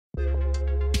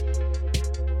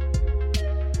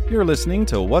You're listening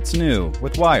to What's New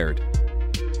with Wired.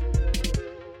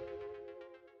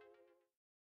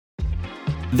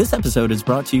 This episode is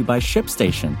brought to you by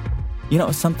ShipStation. You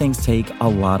know, some things take a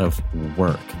lot of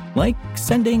work, like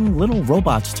sending little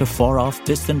robots to far-off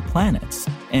distant planets.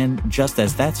 And just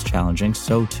as that's challenging,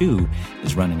 so too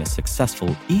is running a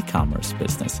successful e-commerce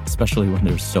business, especially when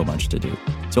there's so much to do.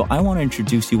 So I want to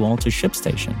introduce you all to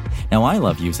ShipStation. Now, I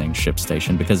love using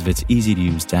ShipStation because of its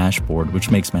easy-to-use dashboard,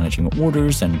 which makes managing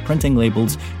orders and printing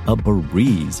labels a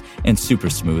breeze and super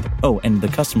smooth. Oh, and the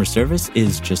customer service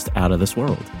is just out of this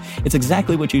world. It's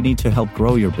exactly what you need to help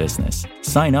grow your business.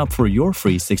 Sign up for your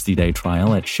free 60-day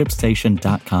trial at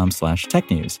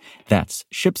shipstation.com/technews. That's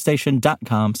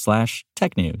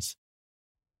shipstation.com/technews.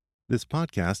 This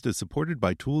podcast is supported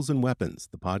by Tools and Weapons,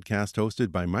 the podcast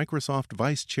hosted by Microsoft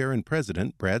Vice Chair and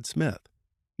President Brad Smith.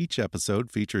 Each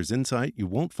episode features insight you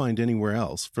won't find anywhere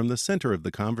else from the center of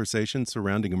the conversation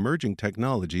surrounding emerging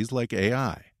technologies like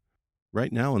AI.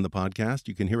 Right now on the podcast,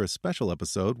 you can hear a special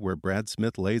episode where Brad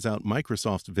Smith lays out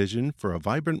Microsoft's vision for a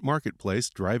vibrant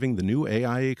marketplace driving the new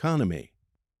AI economy.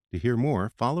 To hear more,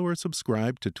 follow or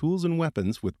subscribe to Tools and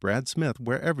Weapons with Brad Smith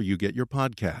wherever you get your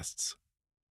podcasts.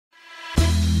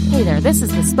 Hey there, this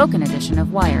is the spoken edition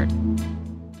of Wired.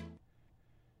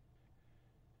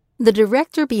 The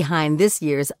director behind this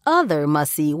year's other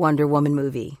must-see Wonder Woman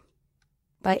movie,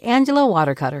 by Angela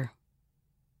Watercutter.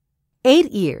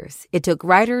 8 years it took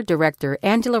writer-director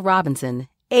Angela Robinson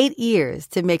 8 years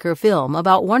to make her film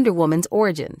about Wonder Woman's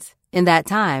origins. In that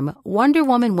time, Wonder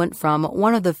Woman went from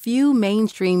one of the few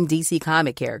mainstream DC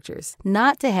comic characters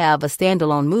not to have a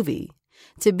standalone movie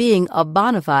to being a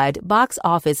bonafide box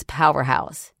office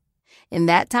powerhouse. In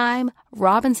that time,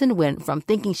 Robinson went from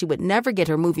thinking she would never get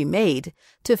her movie made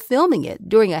to filming it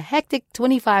during a hectic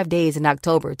 25 days in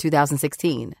October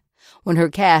 2016, when her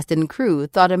cast and crew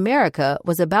thought America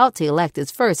was about to elect its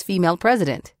first female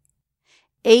president.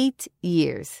 8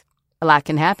 years. A lot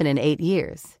can happen in 8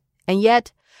 years. And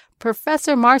yet,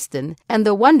 Professor Marston and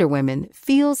the Wonder Women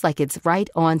feels like it's right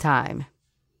on time.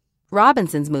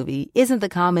 Robinson's movie isn't the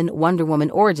common Wonder Woman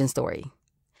origin story.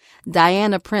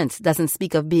 Diana Prince doesn't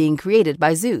speak of being created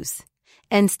by Zeus,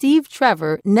 and Steve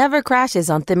Trevor never crashes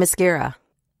on Themyscira.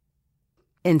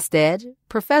 Instead,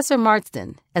 Professor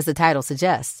Marston, as the title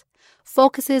suggests,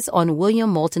 focuses on William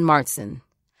Moulton Marston,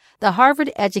 the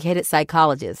Harvard-educated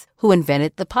psychologist who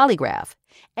invented the polygraph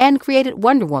and created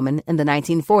Wonder Woman in the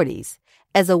 1940s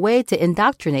as a way to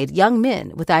indoctrinate young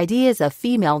men with ideas of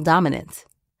female dominance.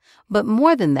 But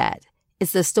more than that,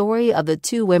 it's the story of the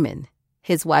two women,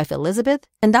 his wife Elizabeth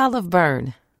and Olive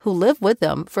Byrne, who lived with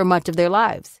them for much of their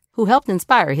lives, who helped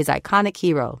inspire his iconic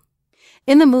hero.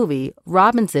 In the movie,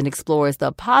 Robinson explores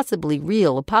the possibly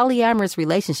real polyamorous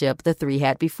relationship the three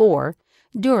had before,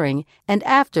 during, and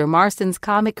after Marston's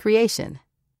comic creation.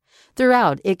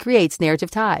 Throughout, it creates narrative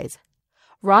ties.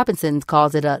 Robinson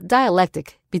calls it a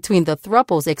dialectic between the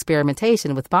thruple's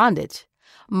experimentation with bondage,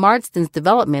 Marston's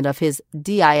development of his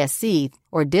DISC,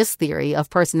 or DISC theory of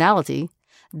personality,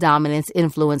 dominance,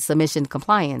 influence, submission,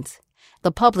 compliance,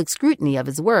 the public scrutiny of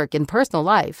his work and personal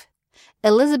life,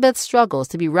 Elizabeth's struggles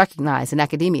to be recognized in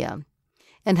academia,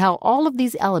 and how all of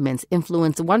these elements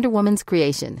influence Wonder Woman's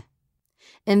creation.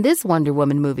 In this Wonder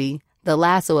Woman movie, the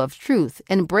lasso of truth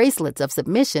and bracelets of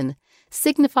submission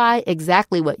signify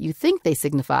exactly what you think they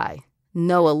signify.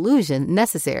 No illusion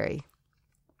necessary.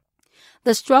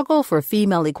 The struggle for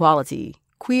female equality,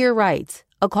 queer rights,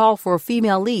 a call for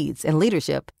female leads and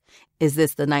leadership. Is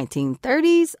this the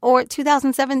 1930s or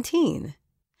 2017?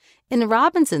 In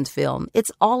Robinson's film,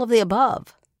 it's all of the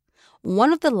above.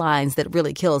 One of the lines that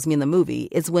really kills me in the movie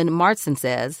is when Marston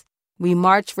says, "We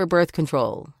march for birth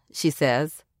control," she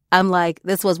says. I'm like,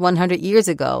 this was 100 years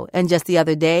ago, and just the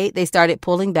other day, they started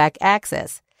pulling back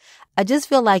access. I just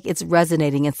feel like it's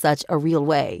resonating in such a real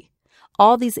way.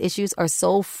 All these issues are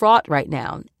so fraught right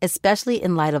now, especially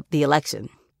in light of the election.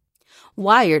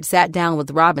 Wired sat down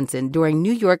with Robinson during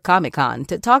New York Comic Con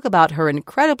to talk about her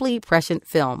incredibly prescient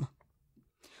film.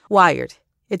 Wired,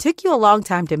 it took you a long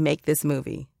time to make this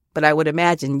movie, but I would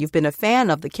imagine you've been a fan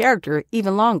of the character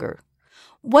even longer.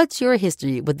 What's your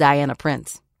history with Diana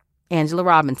Prince? Angela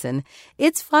Robinson.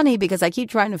 It's funny because I keep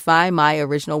trying to find my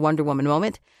original Wonder Woman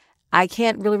moment. I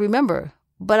can't really remember,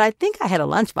 but I think I had a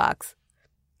lunchbox.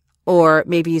 Or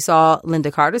maybe you saw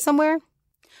Linda Carter somewhere?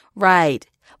 Right.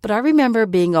 But I remember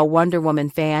being a Wonder Woman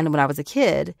fan when I was a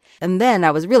kid, and then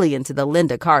I was really into the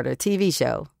Linda Carter TV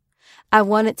show. I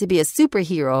wanted to be a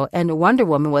superhero, and Wonder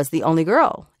Woman was the only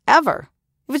girl, ever.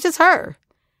 It was just her.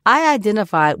 I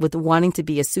identified with wanting to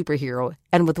be a superhero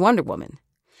and with Wonder Woman.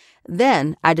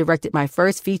 Then I directed my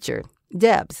first feature,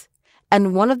 Debs,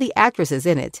 and one of the actresses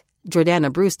in it,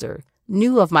 Jordana Brewster,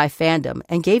 knew of my fandom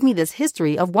and gave me this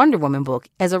History of Wonder Woman book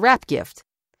as a wrap gift.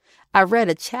 I read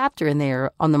a chapter in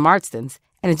there on the Marstons,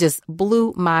 and it just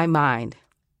blew my mind.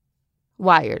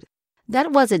 Wired.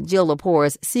 That wasn't Jill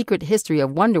Lepore's Secret History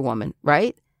of Wonder Woman,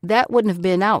 right? That wouldn't have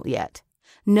been out yet.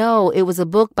 No, it was a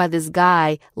book by this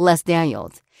guy, Les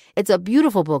Daniels. It's a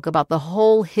beautiful book about the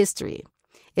whole history.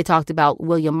 It talked about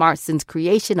William Marston's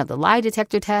creation of the lie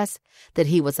detector test, that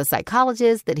he was a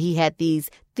psychologist, that he had these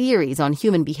theories on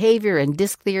human behavior and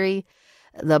disc theory,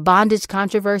 the bondage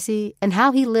controversy, and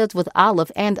how he lived with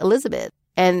Olive and Elizabeth.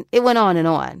 And it went on and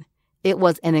on. It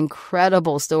was an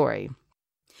incredible story.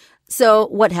 So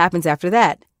what happens after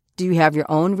that? Do you have your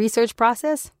own research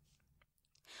process?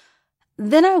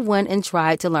 Then I went and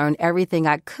tried to learn everything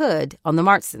I could on the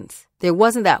Marstons. There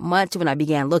wasn't that much when I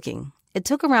began looking. It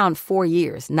took around 4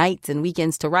 years, nights and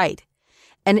weekends to write.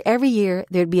 And every year,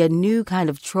 there'd be a new kind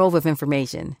of trove of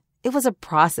information. It was a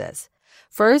process.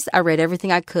 First, I read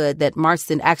everything I could that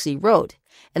Marston actually wrote,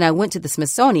 and I went to the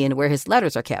Smithsonian where his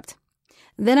letters are kept.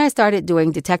 Then I started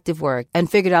doing detective work and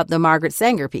figured out the Margaret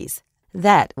Sanger piece.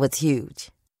 That was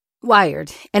huge.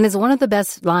 Wired, and it's one of the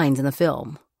best lines in the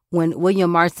film, when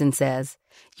William Marston says,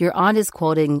 "Your aunt is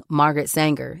quoting Margaret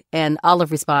Sanger," and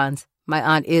Olive responds, "My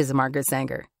aunt is Margaret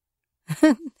Sanger."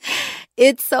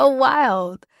 It's so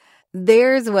wild.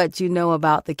 There's what you know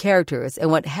about the characters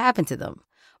and what happened to them.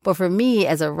 But for me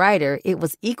as a writer, it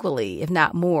was equally, if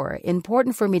not more,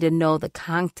 important for me to know the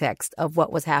context of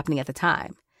what was happening at the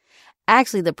time.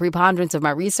 Actually, the preponderance of my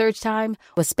research time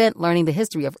was spent learning the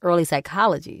history of early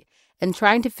psychology and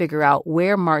trying to figure out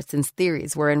where Marston's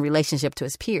theories were in relationship to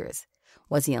his peers.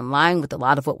 Was he in line with a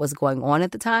lot of what was going on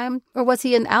at the time, or was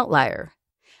he an outlier?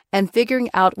 And figuring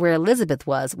out where Elizabeth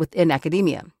was within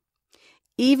academia.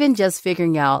 Even just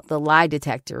figuring out the lie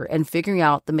detector and figuring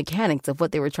out the mechanics of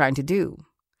what they were trying to do.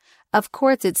 Of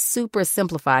course, it's super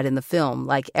simplified in the film,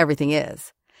 like everything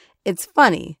is. It's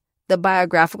funny. The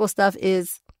biographical stuff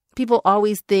is, people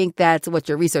always think that's what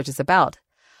your research is about.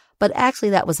 But actually,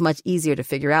 that was much easier to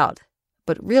figure out.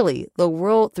 But really, the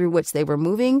world through which they were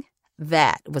moving,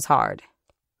 that was hard.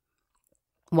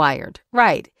 Wired.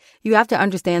 Right. You have to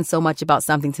understand so much about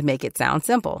something to make it sound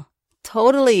simple.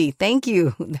 Totally. Thank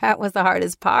you. That was the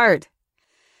hardest part.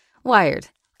 Wired.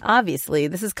 Obviously,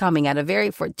 this is coming at a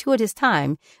very fortuitous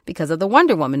time because of the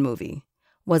Wonder Woman movie.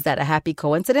 Was that a happy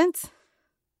coincidence?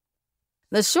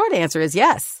 The short answer is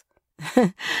yes.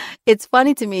 It's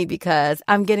funny to me because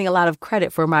I'm getting a lot of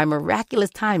credit for my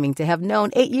miraculous timing to have known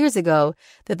 8 years ago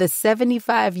that the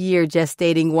 75-year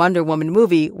gestating Wonder Woman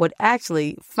movie would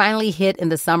actually finally hit in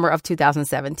the summer of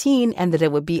 2017 and that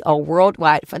it would be a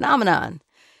worldwide phenomenon.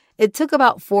 It took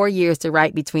about 4 years to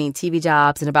write between TV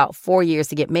jobs and about 4 years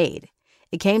to get made.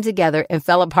 It came together and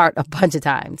fell apart a bunch of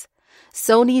times.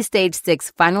 Sony Stage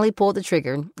 6 finally pulled the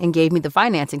trigger and gave me the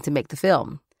financing to make the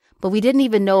film. But we didn't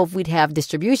even know if we'd have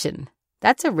distribution.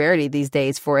 That's a rarity these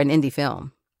days for an indie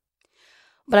film.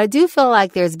 But I do feel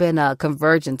like there's been a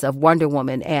convergence of Wonder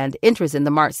Woman and interest in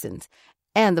the Marstons,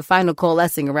 and the final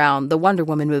coalescing around the Wonder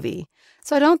Woman movie.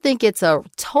 So I don't think it's a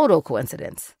total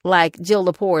coincidence, like Jill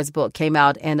Lepore's book came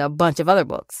out and a bunch of other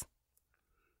books.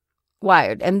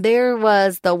 Wired, and there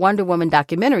was the Wonder Woman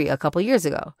documentary a couple years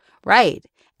ago. Right,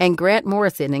 and Grant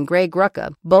Morrison and Greg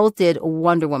Rucka both did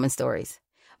Wonder Woman stories.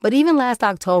 But even last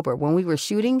October, when we were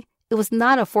shooting, it was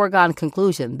not a foregone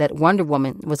conclusion that Wonder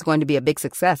Woman was going to be a big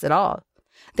success at all.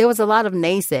 There was a lot of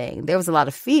naysaying. There was a lot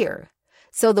of fear.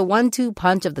 So the 1-2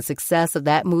 punch of the success of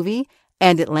that movie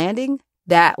and it landing,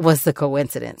 that was the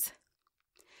coincidence.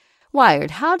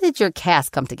 Wired, how did your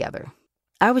cast come together?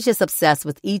 I was just obsessed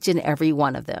with each and every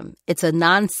one of them. It's a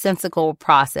nonsensical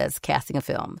process casting a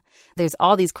film. There's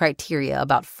all these criteria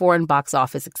about foreign box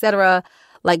office, etc.,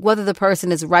 like whether the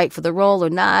person is right for the role or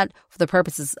not for the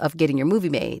purposes of getting your movie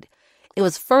made. It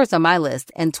was first on my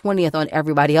list and 20th on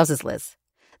everybody else's list.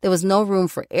 There was no room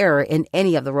for error in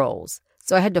any of the roles,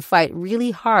 so I had to fight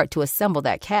really hard to assemble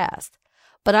that cast.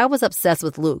 But I was obsessed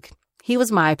with Luke. He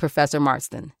was my Professor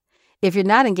Marston. If you're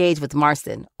not engaged with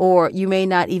Marston, or you may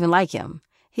not even like him,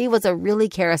 he was a really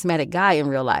charismatic guy in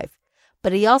real life,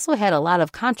 but he also had a lot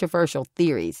of controversial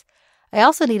theories. I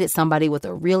also needed somebody with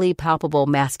a really palpable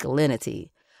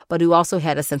masculinity, but who also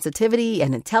had a sensitivity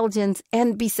and intelligence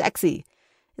and be sexy.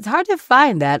 It's hard to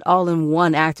find that all in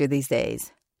one actor these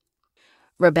days.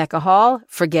 Rebecca Hall,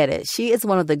 forget it. She is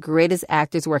one of the greatest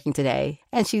actors working today,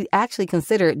 and she actually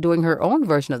considered doing her own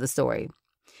version of the story.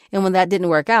 And when that didn't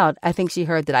work out, I think she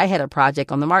heard that I had a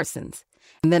project on the Marstons.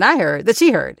 And then I heard that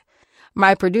she heard.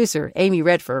 My producer, Amy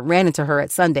Redford, ran into her at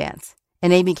Sundance.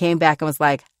 And Amy came back and was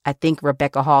like, I think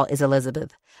Rebecca Hall is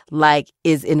Elizabeth, like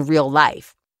is in real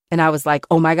life. And I was like,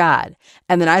 oh my God.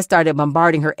 And then I started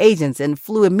bombarding her agents and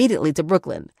flew immediately to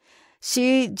Brooklyn.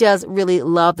 She just really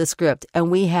loved the script,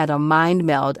 and we had a mind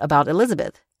meld about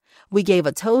Elizabeth. We gave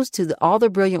a toast to all the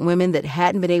brilliant women that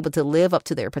hadn't been able to live up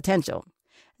to their potential.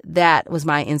 That was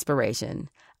my inspiration.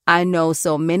 I know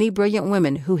so many brilliant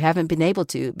women who haven't been able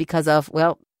to because of,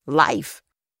 well, life.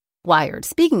 Wired,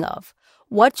 speaking of,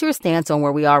 what's your stance on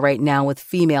where we are right now with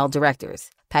female directors?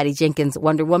 Patty Jenkins'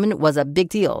 Wonder Woman was a big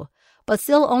deal, but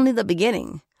still only the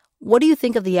beginning. What do you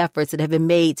think of the efforts that have been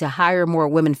made to hire more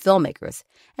women filmmakers?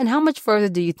 And how much further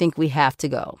do you think we have to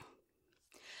go?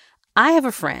 I have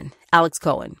a friend, Alex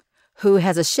Cohen, who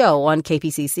has a show on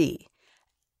KPCC.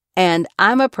 And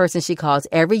I'm a person she calls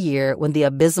every year when the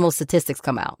abysmal statistics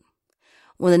come out.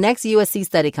 When the next USC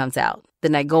study comes out,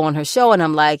 then I go on her show and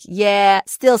I'm like, yeah,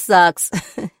 still sucks.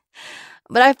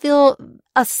 But I feel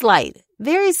a slight,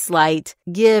 very slight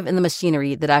give in the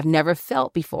machinery that I've never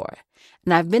felt before.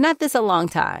 And I've been at this a long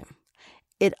time.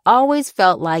 It always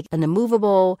felt like an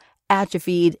immovable,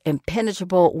 atrophied,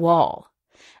 impenetrable wall.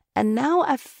 And now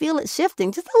I feel it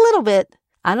shifting just a little bit.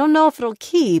 I don't know if it'll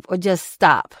keep or just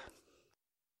stop.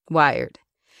 Wired.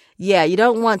 Yeah, you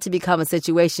don't want to become a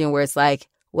situation where it's like,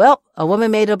 well, a woman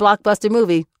made a blockbuster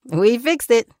movie. We fixed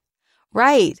it.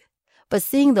 Right. But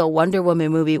seeing the Wonder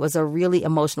Woman movie was a really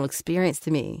emotional experience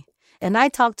to me. And I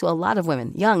talked to a lot of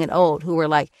women, young and old, who were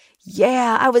like,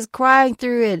 yeah, I was crying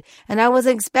through it and I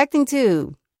wasn't expecting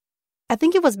to. I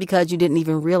think it was because you didn't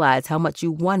even realize how much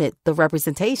you wanted the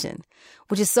representation,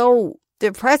 which is so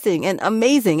depressing and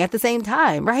amazing at the same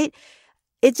time, right?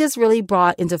 It just really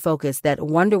brought into focus that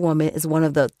Wonder Woman is one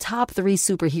of the top 3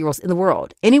 superheroes in the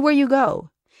world, anywhere you go.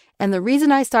 And the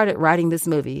reason I started writing this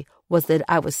movie was that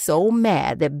I was so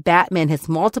mad that Batman has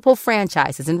multiple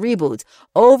franchises and reboots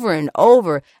over and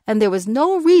over, and there was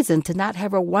no reason to not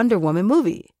have a Wonder Woman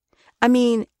movie. I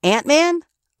mean, Ant-Man?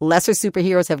 Lesser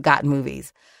superheroes have gotten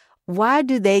movies. Why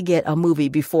do they get a movie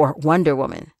before Wonder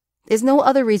Woman? There's no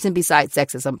other reason besides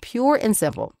sexism, pure and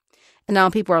simple. And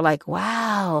now people are like,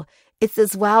 wow, it's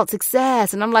this wild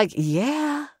success. And I'm like,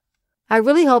 yeah. I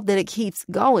really hope that it keeps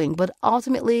going, but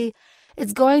ultimately,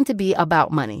 it's going to be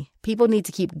about money. People need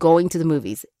to keep going to the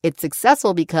movies. It's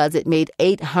successful because it made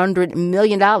 $800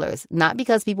 million, not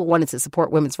because people wanted to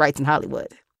support women's rights in Hollywood.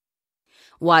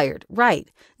 Wired, right.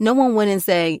 No one went in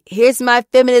saying, here's my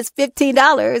feminist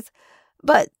 $15.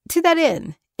 But to that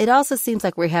end, it also seems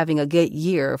like we're having a good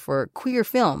year for queer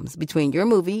films between your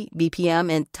movie,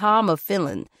 BPM, and Tom of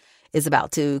Finland is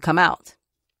about to come out.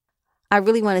 I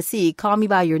really want to see Call Me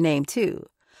By Your Name, too.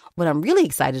 What I'm really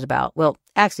excited about, well,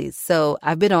 actually, so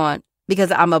I've been on,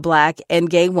 because I'm a Black and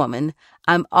gay woman,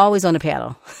 I'm always on a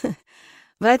panel.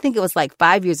 But I think it was like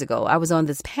 5 years ago, I was on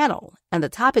this panel, and the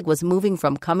topic was moving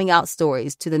from coming out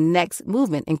stories to the next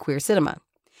movement in queer cinema.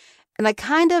 And I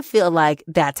kind of feel like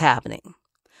that's happening.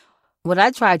 What I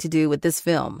tried to do with this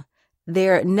film,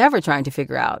 they're never trying to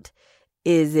figure out,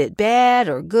 is it bad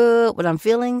or good, what I'm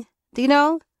feeling? Do you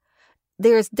know?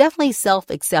 There's definitely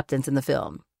self-acceptance in the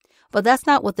film. But that's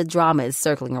not what the drama is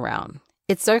circling around.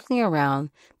 It's circling around,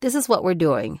 this is what we're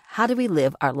doing. How do we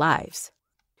live our lives?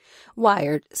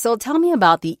 Wired, so tell me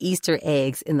about the Easter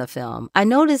eggs in the film. I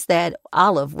noticed that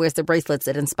Olive wears the bracelets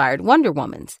that inspired Wonder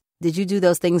Woman's. Did you do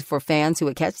those things for fans who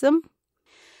would catch them?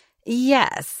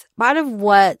 Yes. Part of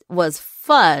what was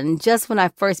fun just when I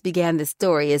first began this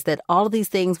story is that all of these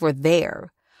things were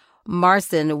there.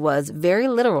 Marston was very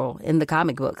literal in the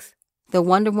comic books. The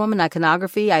Wonder Woman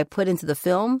iconography I put into the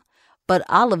film, but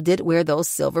Olive did wear those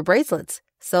silver bracelets.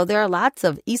 So there are lots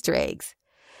of Easter eggs.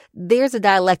 There's a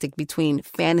dialectic between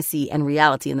fantasy and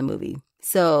reality in the movie.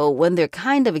 So when they're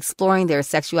kind of exploring their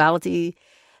sexuality,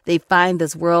 they find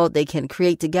this world they can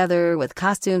create together with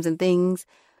costumes and things.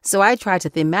 So I try to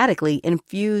thematically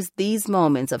infuse these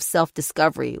moments of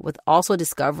self-discovery with also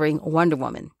discovering Wonder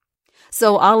Woman.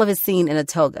 So Olive is seen in a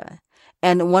toga.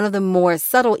 And one of the more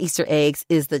subtle Easter eggs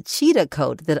is the cheetah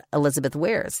coat that Elizabeth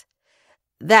wears.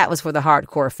 That was for the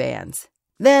hardcore fans.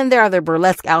 Then there are the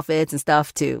burlesque outfits and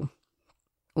stuff too.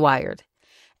 Wired.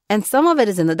 And some of it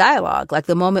is in the dialogue, like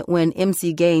the moment when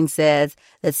MC Gaines says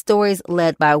that stories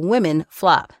led by women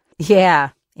flop.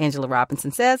 Yeah, Angela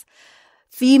Robinson says,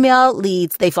 female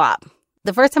leads, they flop.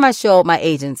 The first time I showed my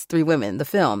agents, 3 women, the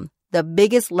film, the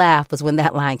biggest laugh was when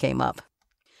that line came up.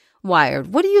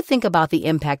 Wired, what do you think about the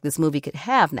impact this movie could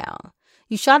have now?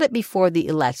 You shot it before the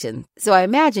election, so I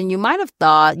imagine you might have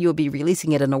thought you would be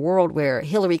releasing it in a world where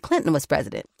Hillary Clinton was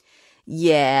president.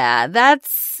 Yeah,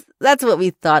 that's what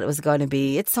we thought it was going to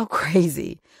be. It's so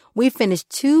crazy. We finished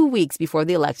 2 weeks before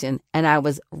the election, and I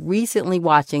was recently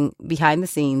watching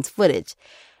behind-the-scenes footage,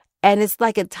 and it's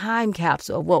like a time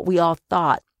capsule of what we all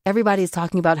thought Everybody's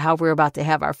talking about how we're about to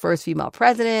have our first female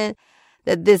president,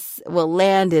 that this will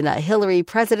land in a Hillary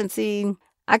presidency.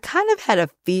 I kind of had a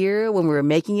fear when we were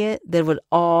making it that it would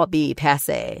all be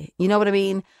passé. You know what I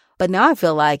mean? But now I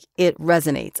feel like it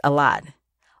resonates a lot.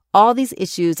 All these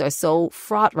issues are so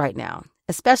fraught right now,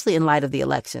 especially in light of the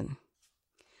election.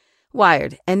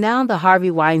 Wired, and now the Harvey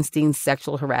Weinstein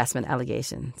sexual harassment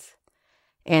allegations.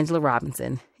 Angela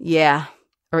Robinson, yeah,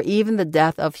 or even the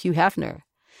death of Hugh Hefner.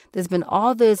 There's been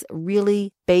all this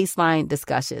really baseline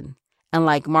discussion. And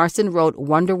like Marston wrote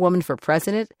Wonder Woman for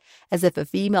president, as if a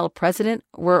female president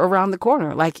were around the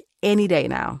corner, like any day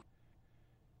now.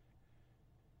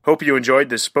 Hope you enjoyed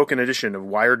this spoken edition of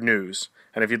Wired News.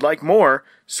 And if you'd like more,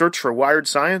 search for Wired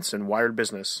Science and Wired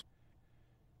Business.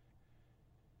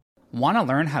 Want to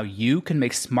learn how you can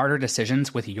make smarter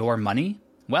decisions with your money?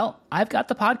 Well, I've got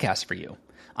the podcast for you.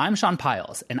 I'm Sean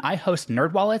Piles, and I host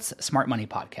NerdWallet's Smart Money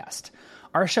Podcast.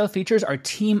 Our show features our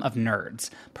team of nerds,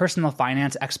 personal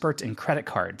finance experts in credit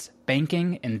cards,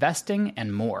 banking, investing,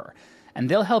 and more. And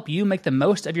they'll help you make the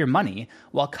most of your money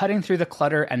while cutting through the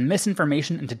clutter and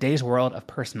misinformation in today's world of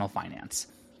personal finance.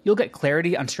 You'll get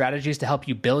clarity on strategies to help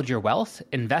you build your wealth,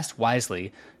 invest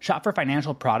wisely, shop for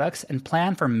financial products, and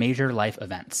plan for major life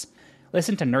events.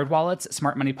 Listen to NerdWallet's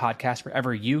Smart Money Podcast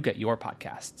wherever you get your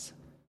podcasts.